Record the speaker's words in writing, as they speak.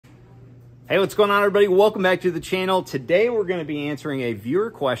Hey, what's going on, everybody? Welcome back to the channel. Today we're going to be answering a viewer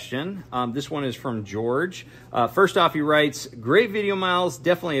question. This one is from George. First off, he writes, great video, Miles,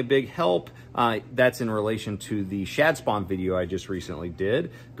 definitely a big help. That's in relation to the shad spawn video I just recently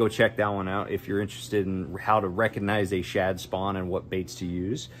did. Go check that one out if you're interested in how to recognize a shad spawn and what baits to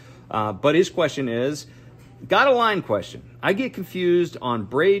use. But his question is, got a line question. I get confused on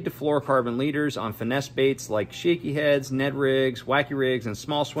braid to fluorocarbon leaders on finesse baits like shaky heads, Ned rigs, wacky rigs, and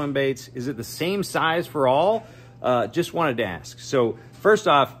small swim baits. Is it the same size for all? Just wanted to ask. So first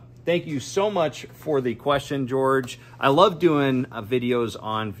off, thank you so much for the question, George. I love doing videos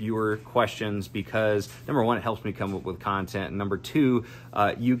on viewer questions because number one, it helps me come up with content. And number two,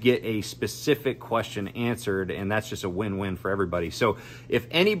 you get a specific question answered, and that's just a win-win for everybody. So if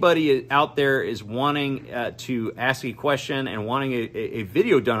anybody out there is wanting to ask a question and wanting a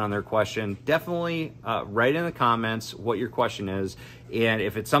video done on their question, definitely write in the comments what your question is. And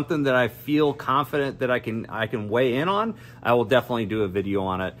if it's something that I feel confident that I can weigh in on, I will definitely do a video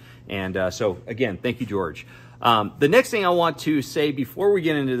on it. And so again, thank you, George. The next thing I want to say before we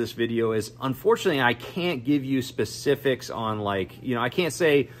get into this video is, unfortunately, I can't give you specifics on, like, I can't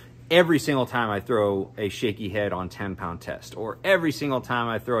say every single time I throw a shaky head on 10-pound test or every single time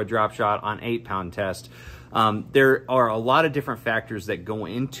I throw a drop shot on 8-pound test. There are a lot of different factors that go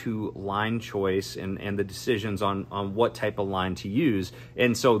into line choice and the decisions on what type of line to use.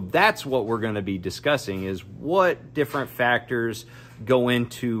 And so that's what we're going to be discussing, is what different factors go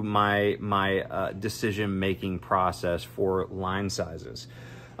into my decision-making process for line sizes.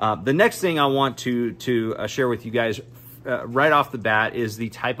 The next thing I want to share with you guys right off the bat is the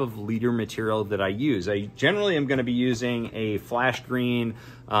type of leader material that I use. I generally am going to be using a flash green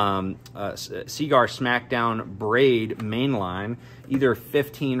Seagar Smackdown braid mainline, either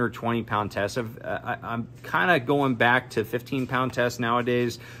 15 or 20-pound tests. I'm kind of going back to 15-pound tests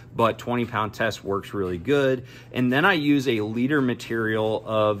nowadays, but 20-pound test works really good. And then I use a leader material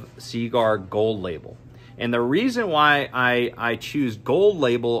of Seagar Gold Label. And the reason why I choose Gold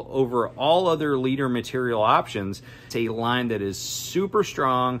Label over all other leader material options, it's a line that is super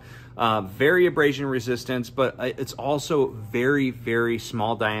strong, very abrasion resistance, but it's also very, very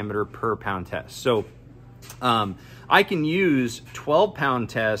small diameter per pound test. So I can use 12-pound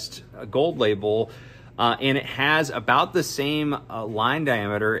test Gold Label, and it has about the same line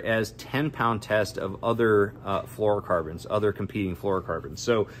diameter as 10-pound test of other fluorocarbons, other competing fluorocarbons.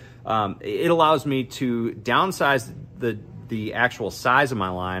 So it allows me to downsize the actual size of my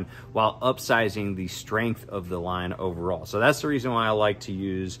line while upsizing the strength of the line overall. So that's the reason why I like to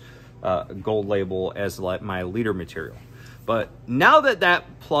use Gold Label as my leader material. But now that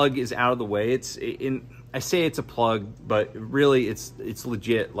that plug is out of the way, I say it's a plug, but really it's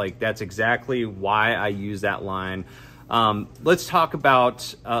legit. Like, that's exactly why I use that line. Let's talk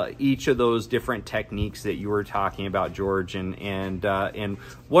about each of those different techniques that you were talking about, George, and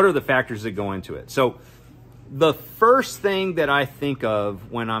what are the factors that go into it. So the first thing that I think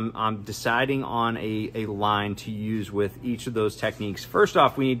of when I'm deciding on a line to use with each of those techniques, first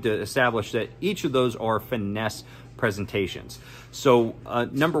off, we need to establish that each of those are finesse presentations. So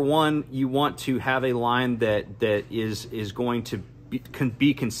number one, you want to have a line that is going to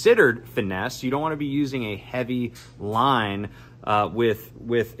be considered finesse. You don't want to be using a heavy line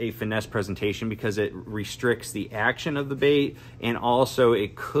with a finesse presentation, because it restricts the action of the bait, and also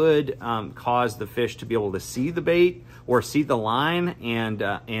it could cause the fish to be able to see the bait or see the line and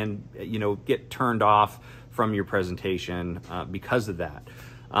get turned off from your presentation because of that.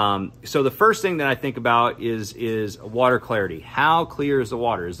 So the first thing that I think about is water clarity. How clear is the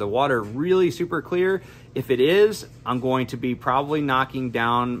water? Is the water really super clear? If it is, I'm going to be probably knocking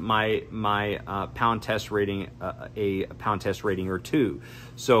down my pound test rating, a pound test rating or two.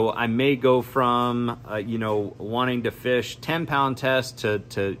 So I may go from wanting to fish 10-pound test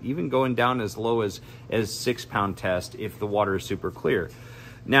to even going down as low as 6-pound test if the water is super clear.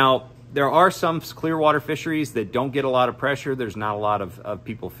 Now, there are some clear water fisheries that don't get a lot of pressure. There's not a lot of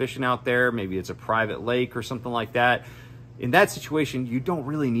people fishing out there. Maybe it's a private lake or something like that. In that situation, you don't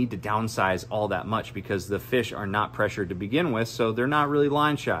really need to downsize all that much because the fish are not pressured to begin with, so they're not really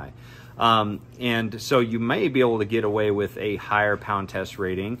line shy. And so you may be able to get away with a higher pound test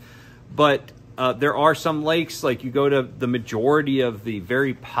rating. But there are some lakes, like you go to the majority of the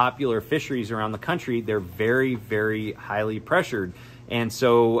very popular fisheries around the country, they're very, very highly pressured. And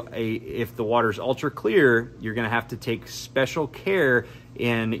so if the water's ultra clear, you're going to have to take special care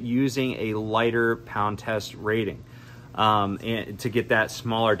in using a lighter pound test rating and to get that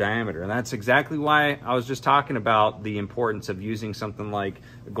smaller diameter. And that's exactly why I was just talking about the importance of using something like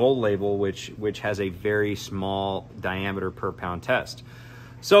Gold Label, which has a very small diameter per pound test.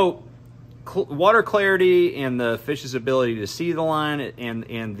 So water clarity and the fish's ability to see the line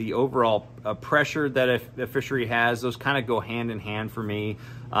and the overall pressure that a fishery has, those kind of go hand in hand for me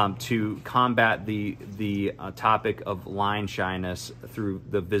to combat the topic of line shyness through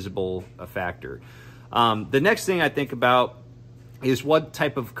the visible factor. The next thing I think about is what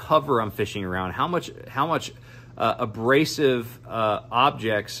type of cover I'm fishing around. How much abrasive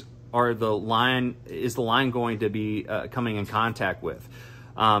objects is the line going to be coming in contact with?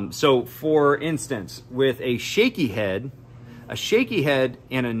 So for instance, with a shaky head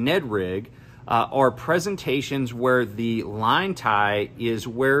and a Ned rig are presentations where the line tie is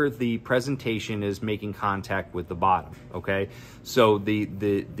where the presentation is making contact with the bottom, okay? So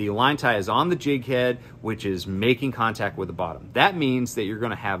the line tie is on the jig head, which is making contact with the bottom. That means that you're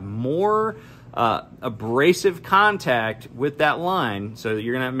gonna have more abrasive contact with that line, so that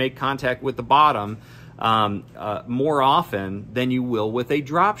you're gonna make contact with the bottom more often than you will with a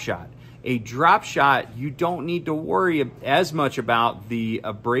drop shot. A drop shot, you don't need to worry as much about the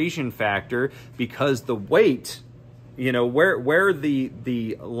abrasion factor because the weight, you know, where the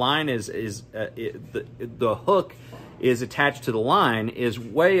line the hook is attached to the line is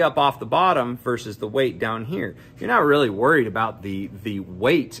way up off the bottom versus the weight down here. You're not really worried about the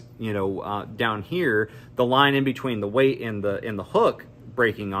weight, you know, down here, the line in between the weight and the hook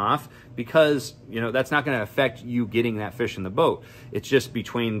breaking off, because you know that's not going to affect you getting that fish in the boat. It's just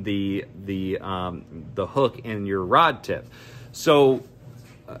between the hook and your rod tip. So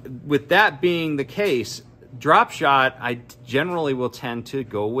with that being the case, drop shot, I generally will tend to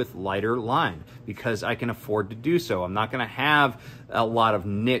go with lighter line because I can afford to do so. I'm not going to have a lot of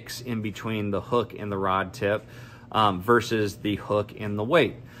nicks in between the hook and the rod tip versus the hook and the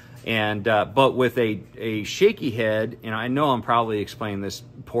weight. And but with a shaky head, and I know I'm probably explaining this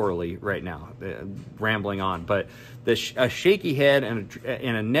poorly right now, rambling on, but a shaky head and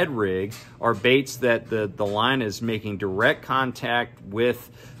a Ned rig are baits that the line is making direct contact with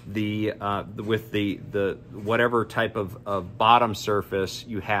the whatever type of bottom surface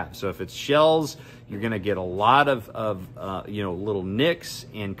you have. So if it's shells, you're going to get a lot of you know, little nicks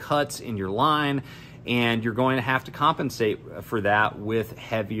and cuts in your line, and you're going to have to compensate for that with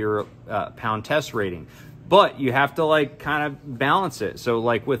heavier pound test rating. But you have to like kind of balance it. So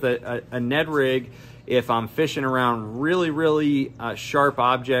like with a Ned rig, if I'm fishing around really sharp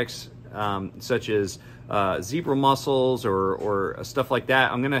objects such as zebra mussels or stuff like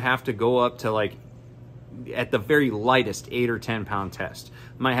that, I'm gonna have to go up to, like, at the very lightest, 8 or 10 pound test.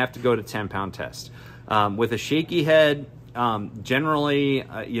 I might have to go to 10 pound test. With a shaky head, generally,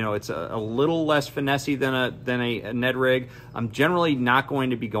 you know, it's a little less finessey than a Ned rig. I'm generally not going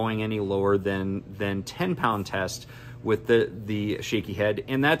to be going any lower than 10 pound test with the shaky head,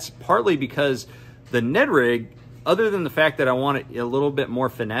 and that's partly because the Ned rig, other than the fact that I want it a little bit more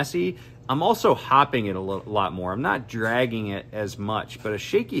finessey, I'm also hopping it a lot more. I'm not dragging it as much. But a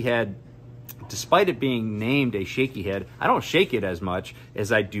shaky head, despite it being named a shaky head, I don't shake it as much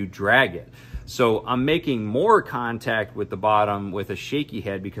as I do drag it. So I'm making more contact with the bottom with a shaky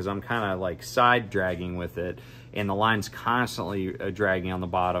head because I'm kind of like side dragging with it, and the line's constantly dragging on the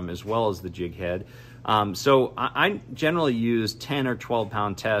bottom as well as the jig head. So I generally use 10 or 12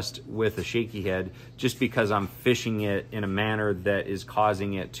 pound test with a shaky head just because I'm fishing it in a manner that is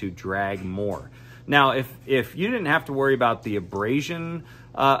causing it to drag more. Now, if you didn't have to worry about the abrasion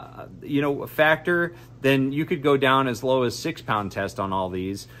you know, factor, then you could go down as low as 6 pound test on all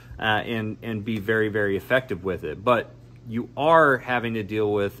these and be very effective with it. But you are having to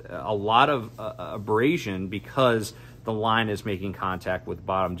deal with a lot of abrasion because the line is making contact with the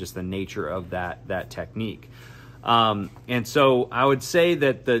bottom, just the nature of that technique. And so I would say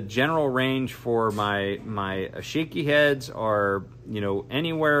that the general range for my shaky heads are, you know,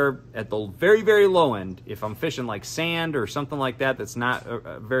 anywhere at the very low end. If I'm fishing like sand or something like that that's not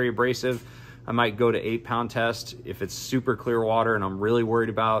very abrasive, I might go to 8 pound test if it's super clear water and I'm really worried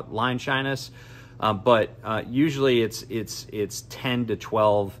about line shyness. But usually it's 10 to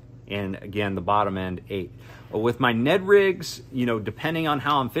 12, and again, the bottom end 8. With my Ned rigs, you know, depending on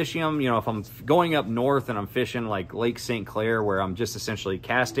how I'm fishing them, you know, if I'm going up north and I'm fishing like Lake St. Clair, where I'm just essentially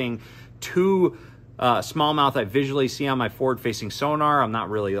casting to smallmouth I visually see on my forward-facing sonar, I'm not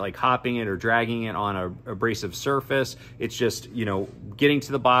really like hopping it or dragging it on a abrasive surface. It's just, you know, getting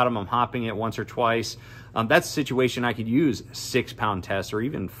to the bottom, I'm hopping it once or twice. That's a situation I could use 6 pound test or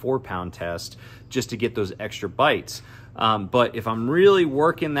even 4 pound test just to get those extra bites. But if I'm really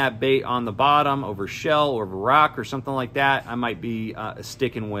working that bait on the bottom over shell or over rock or something like that, I might be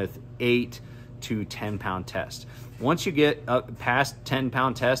sticking with 8 to 10 pound test. once you get up past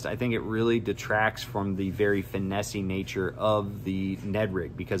 10-pound test, I think it really detracts from the very finessey nature of the Ned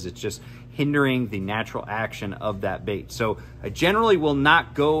rig, because it's just hindering the natural action of that bait. So I generally will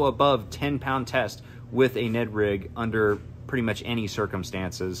not go above 10-pound test with a Ned rig under pretty much any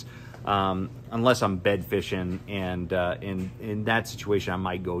circumstances, unless I'm bed fishing, and in that situation I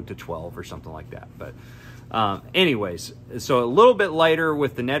might go to 12 or something like that. But anyways, so a little bit lighter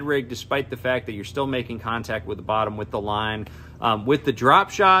with the Ned rig, despite the fact that you're still making contact with the bottom with the line. With the drop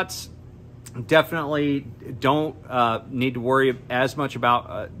shots, definitely don't need to worry as much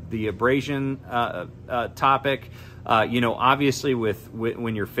about the abrasion topic. You know, obviously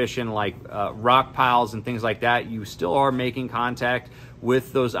when you're fishing like rock piles and things like that, you still are making contact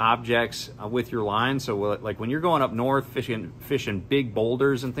with those objects with your line. So like when you're going up north fishing big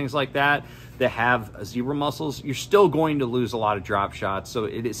boulders and things like that that have zebra mussels, you're still going to lose a lot of drop shots. So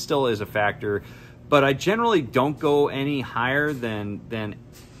it still is a factor, but I generally don't go any higher than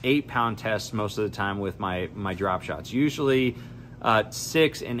 8-pound tests most of the time with my drop shots. Usually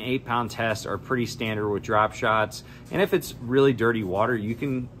 6 and 8-pound tests are pretty standard with drop shots. And if it's really dirty water, you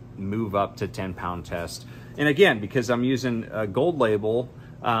can move up to 10-pound test. And again, because I'm using a gold label,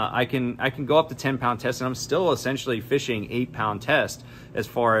 I can go up to 10-pound test, and I'm still essentially fishing 8-pound test as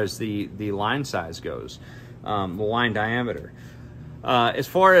far as the line size goes, the line diameter. As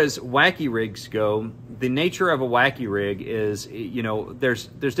far as wacky rigs go, the nature of a wacky rig is, you know, there's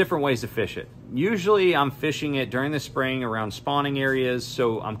different ways to fish it. Usually I'm fishing it during the spring around spawning areas,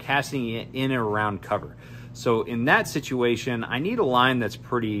 so I'm casting it in and around cover. So in that situation, I need a line that's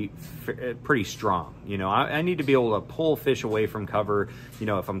pretty strong. You know, I need to be able to pull fish away from cover. You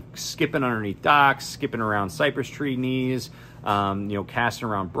know, if I'm skipping underneath docks, skipping around cypress tree knees, you know, casting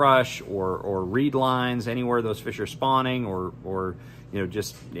around brush or reed lines, anywhere those fish are spawning or you know,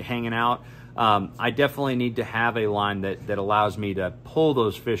 just hanging out. I definitely need to have a line that allows me to pull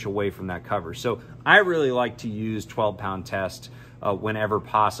those fish away from that cover. So I really like to use 12-pound test whenever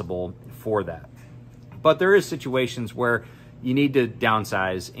possible for that. But there is situations where you need to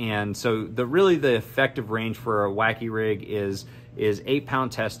downsize, and so really the effective range for a wacky rig is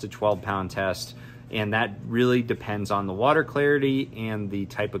 8-pound test to 12-pound test, and that really depends on the water clarity and the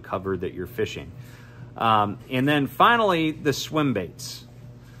type of cover that you're fishing. And then finally, the swim baits.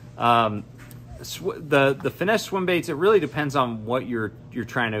 The finesse swim baits, it really depends on what you're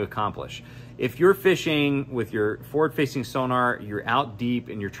trying to accomplish. If you're fishing with your forward-facing sonar, you're out deep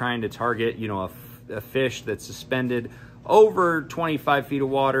and you're trying to target, you know, a fish that's suspended over 25 feet of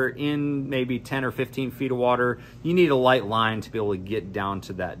water in maybe 10 or 15 feet of water, you need a light line to be able to get down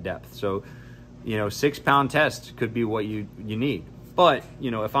to that depth. So, you know, 6-pound test could be what you need. But,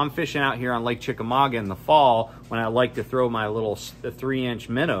 you know, if I'm fishing out here on Lake Chickamauga in the fall, when I like to throw my little 3-inch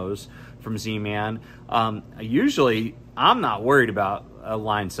minnows from Z-Man, usually I'm not worried about a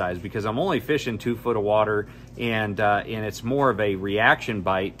line size because I'm only fishing 2 foot of water, and it's more of a reaction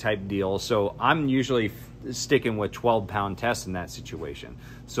bite type deal. So I'm usually sticking with 12-pound tests in that situation.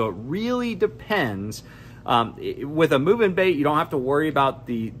 So it really depends. With a moving bait, you don't have to worry about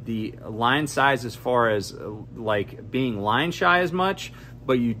the line size as far as like being line shy as much,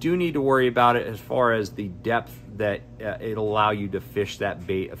 but you do need to worry about it as far as the depth that it'll allow you to fish that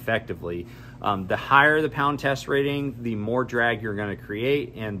bait effectively. The higher the pound test rating, the more drag you're going to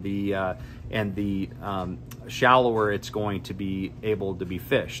create, and the shallower it's going to be able to be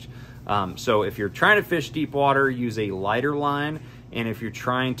fished. So if you're trying to fish deep water, use a lighter line. And if you're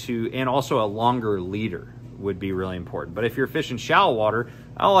trying to, and also a longer leader would be really important. But if you're fishing shallow water,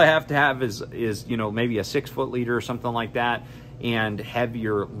 all I have to have is you know, maybe a 6-foot leader or something like that, and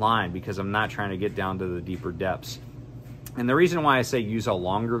heavier line, because I'm not trying to get down to the deeper depths. And the reason why I say use a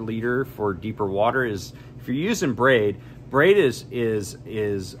longer leader for deeper water is if you're using braid is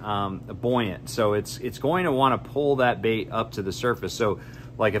buoyant, so it's going to want to pull that bait up to the surface. So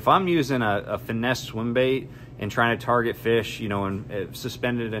like if I'm using a finesse swim bait and trying to target fish, you know, and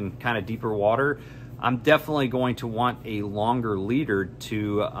suspended in kind of deeper water, I'm definitely going to want a longer leader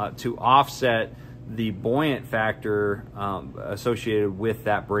to offset the buoyant factor associated with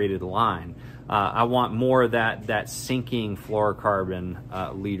that braided line. I want more of that sinking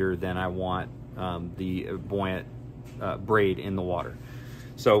fluorocarbon leader than I want the buoyant braid in the water.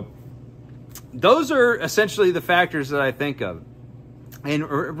 So those are essentially the factors that I think of. And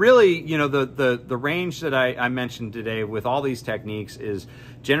really, you know, the range that I mentioned today with all these techniques is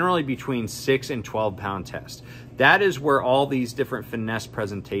generally between 6 and 12-pound test. That is where all these different finesse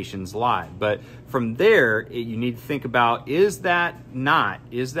presentations lie. But from there, you need to think about, is that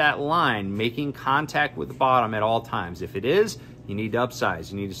line making contact with the bottom at all times? If it is, you need to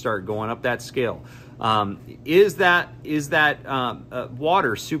upsize. You need to start going up that scale. Is that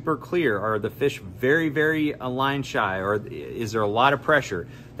water super clear? Are the fish very, very line shy? Or is there a lot of pressure?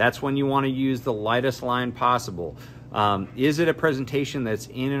 That's when you want to use the lightest line possible. Is it a presentation that's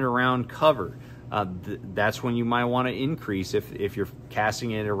in and around cover? That's when you might want to increase if you're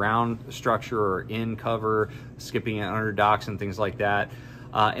casting it around structure or in cover, skipping it under docks and things like that.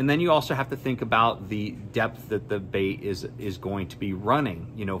 And then you also have to think about the depth that the bait is going to be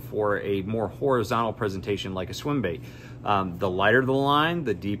running, you know, for a more horizontal presentation like a swim bait. The lighter the line,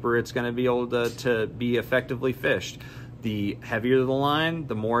 the deeper it's going to be able to be effectively fished. The heavier the line,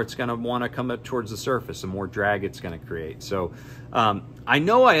 the more it's going to want to come up towards the surface, the more drag it's going to create. So I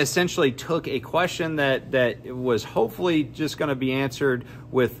know I essentially took a question that was hopefully just going to be answered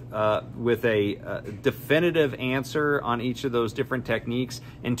with a definitive answer on each of those different techniques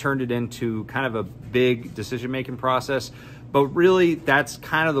and turned it into kind of a big decision-making process. But really, that's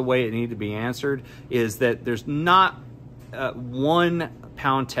kind of the way it needed to be answered, is that there's not one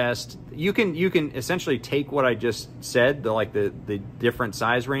pound test. You can essentially take what I just said, the different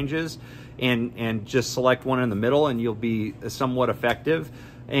size ranges, and just select one in the middle, and you'll be somewhat effective.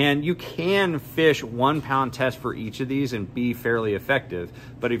 And you can fish 1 pound test for each of these and be fairly effective.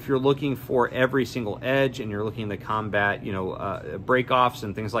 But if you're looking for every single edge and you're looking to combat, you know, break-offs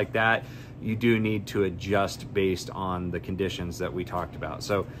and things like that, you do need to adjust based on the conditions that we talked about.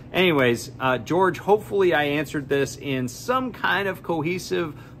 So anyways, George, hopefully I answered this in some kind of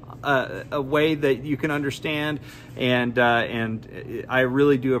cohesive a way that you can understand, and I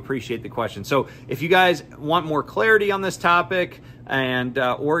really do appreciate the question. So if you guys want more clarity on this topic, and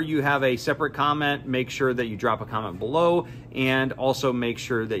or you have a separate comment, make sure that you drop a comment below, and also make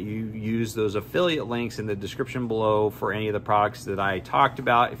sure that you use those affiliate links in the description below for any of the products that I talked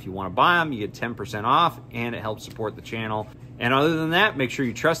about. If you want to buy them, you get 10% off, and it helps support the channel. And other than that, make sure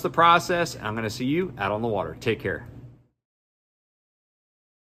you trust the process, and I'm going to see you out on the water. Take care.